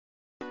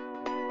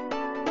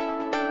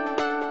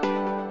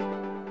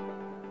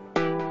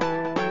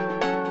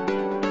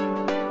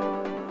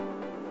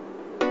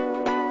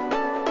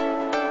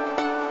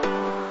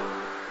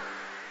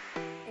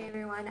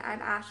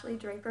Ashley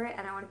Draper,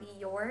 and I want to be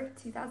your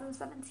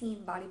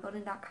 2017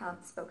 Bodybuilding.com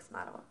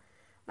spokesmodel.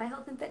 My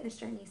health and fitness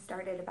journey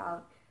started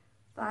about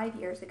 5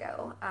 years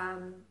ago.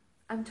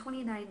 I'm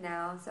 29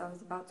 now, so I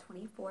was about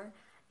 24,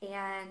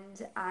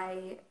 and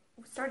I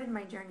started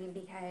my journey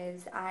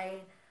because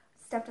I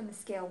stepped on the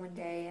scale one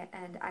day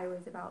and I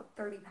was about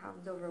 30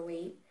 pounds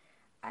overweight,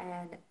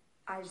 and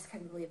I just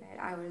couldn't believe it.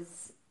 I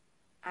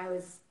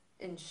was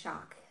in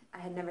shock. I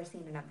had never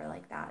seen a number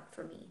like that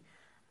for me.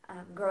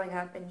 Growing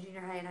up in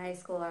junior high and high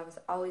school, I was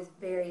always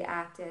very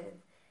active,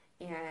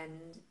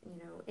 and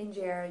in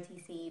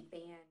JROTC,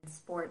 band,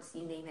 sports,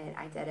 you name it,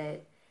 I did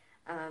it,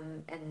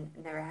 and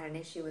never had an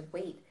issue with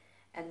weight.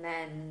 And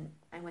then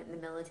I went in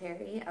the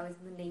military. I was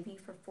in the Navy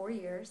for 4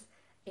 years,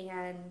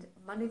 and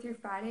Monday through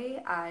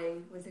Friday, I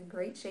was in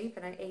great shape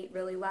and I ate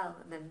really well.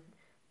 And then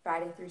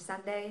Friday through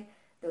Sunday,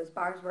 those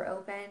bars were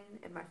open,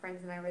 and my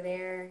friends and I were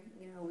there.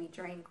 We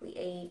drank, we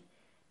ate,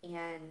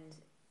 and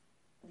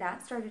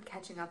that started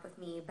catching up with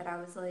me, but I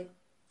was like,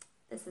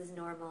 this is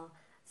normal.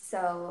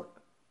 So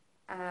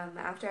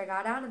after I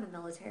got out of the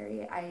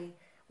military, I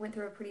went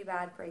through a pretty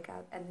bad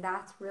breakup, and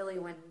that's really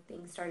when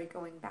things started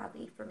going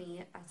badly for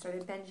me. I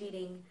started binge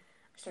eating,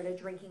 I started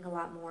drinking a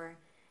lot more,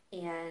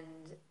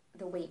 and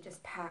the weight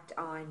just packed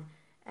on.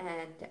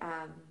 And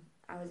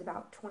I was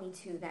about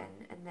 22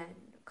 then, and then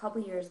a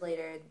couple years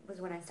later was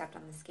when I stepped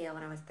on the scale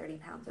and I was 30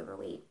 pounds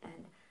overweight,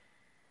 and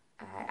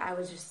I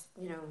was just,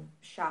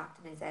 shocked,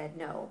 and I said,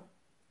 no,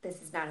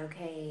 this is not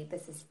okay.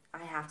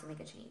 I have to make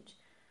a change.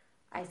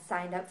 I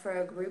signed up for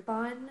a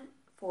Groupon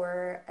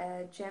for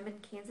a gym in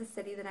Kansas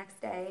City the next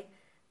day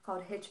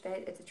called Hitch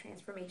Fit. It's a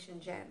transformation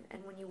gym.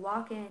 And when you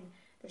walk in,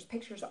 there's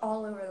pictures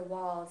all over the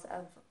walls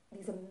of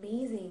these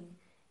amazing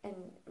and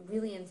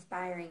really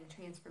inspiring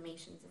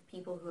transformations of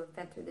people who have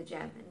been through the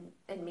gym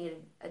and made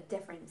a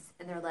difference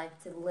in their life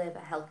to live a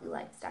healthy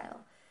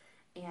lifestyle.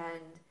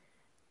 And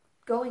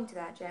going to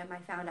that gym, I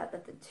found out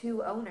that the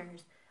two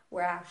owners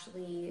were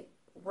actually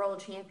world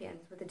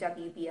champions with the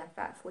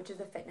WBFF, which is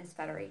a fitness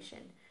federation.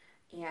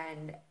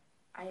 And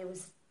I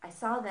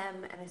saw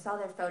them and I saw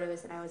their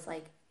photos, and I was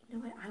like, you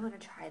know what, I want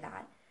to try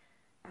that.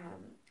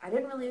 I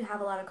didn't really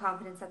have a lot of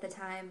confidence at the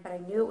time, but I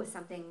knew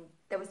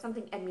there was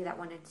something in me that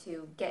wanted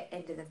to get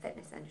into the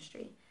fitness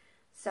industry.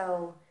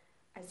 So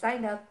I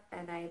signed up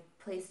and I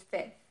placed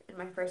fifth in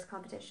my first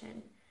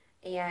competition,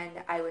 and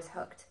I was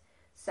hooked.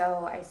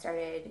 So I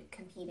started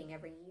competing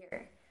every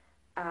year.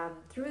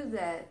 Through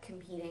the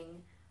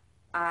competing,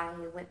 I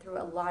went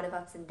through a lot of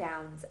ups and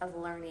downs of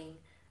learning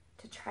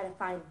to try to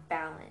find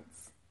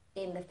balance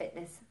in the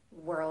fitness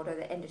world or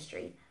the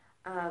industry.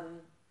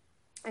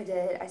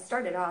 I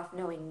started off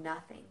knowing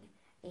nothing,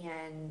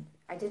 and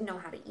I didn't know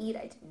how to eat.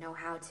 I didn't know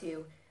how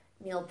to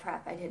meal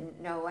prep. I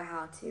didn't know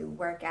how to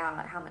work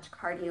out, how much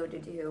cardio to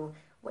do,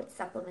 what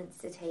supplements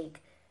to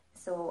take.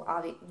 So,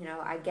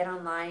 I get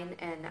online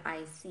and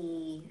I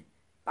see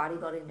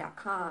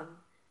bodybuilding.com,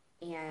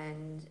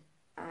 and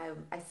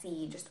I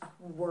see just a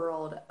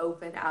world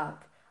open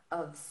up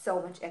of so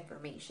much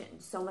information,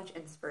 so much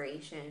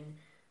inspiration,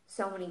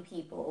 so many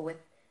people with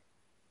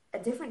a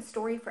different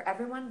story for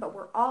everyone, but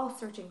we're all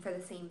searching for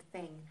the same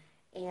thing.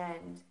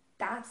 And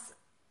that's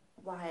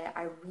why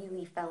I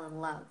really fell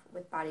in love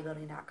with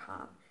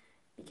bodybuilding.com,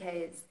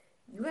 because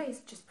you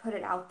guys just put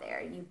it out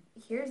there.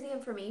 Here's the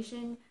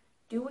information,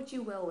 do what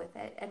you will with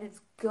it, and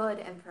it's good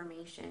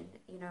information,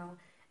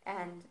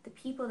 and the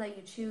people that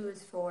you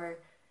choose for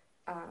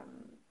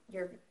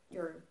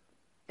your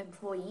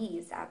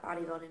employees at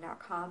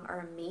bodybuilding.com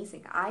are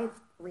amazing. I've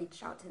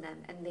reached out to them,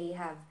 and they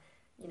have,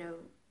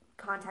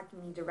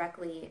 contacted me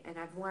directly, and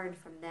I've learned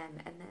from them.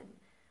 And then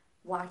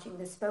watching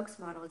the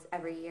spokesmodels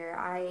every year,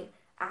 I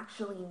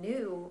actually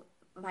knew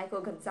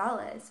Michael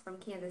Gonzalez from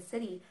Kansas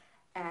City,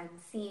 and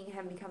seeing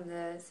him become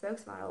the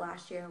spokesmodel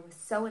last year was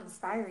so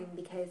inspiring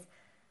because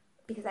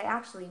I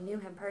actually knew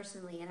him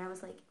personally, and I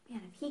was like,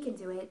 man, if he can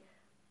do it,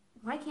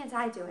 why can't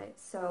I do it?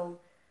 So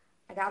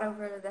I got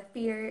over the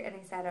fear and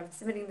I said, I'm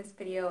submitting this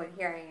video, and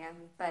here I am.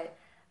 But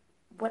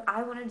what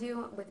I want to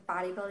do with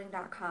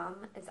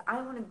bodybuilding.com is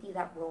I want to be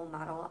that role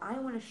model. I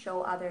want to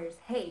show others,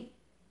 hey,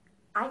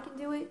 I can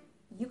do it,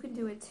 you can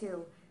do it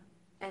too.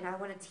 And I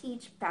want to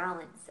teach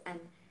balance, and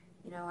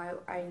I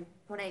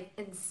want to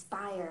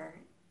inspire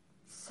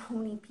so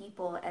many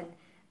people, and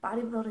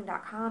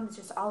bodybuilding.com is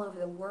just all over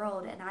the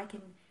world, and I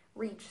can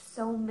reach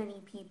so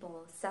many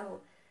people.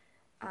 So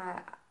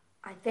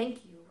I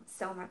thank you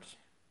so much,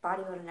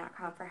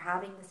 bodybuilding.com, for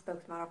having the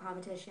spokesmodel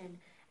competition,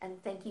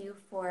 and thank you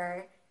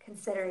for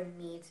considering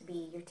me to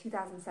be your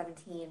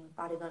 2017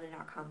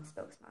 bodybuilding.com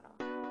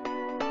spokesmodel.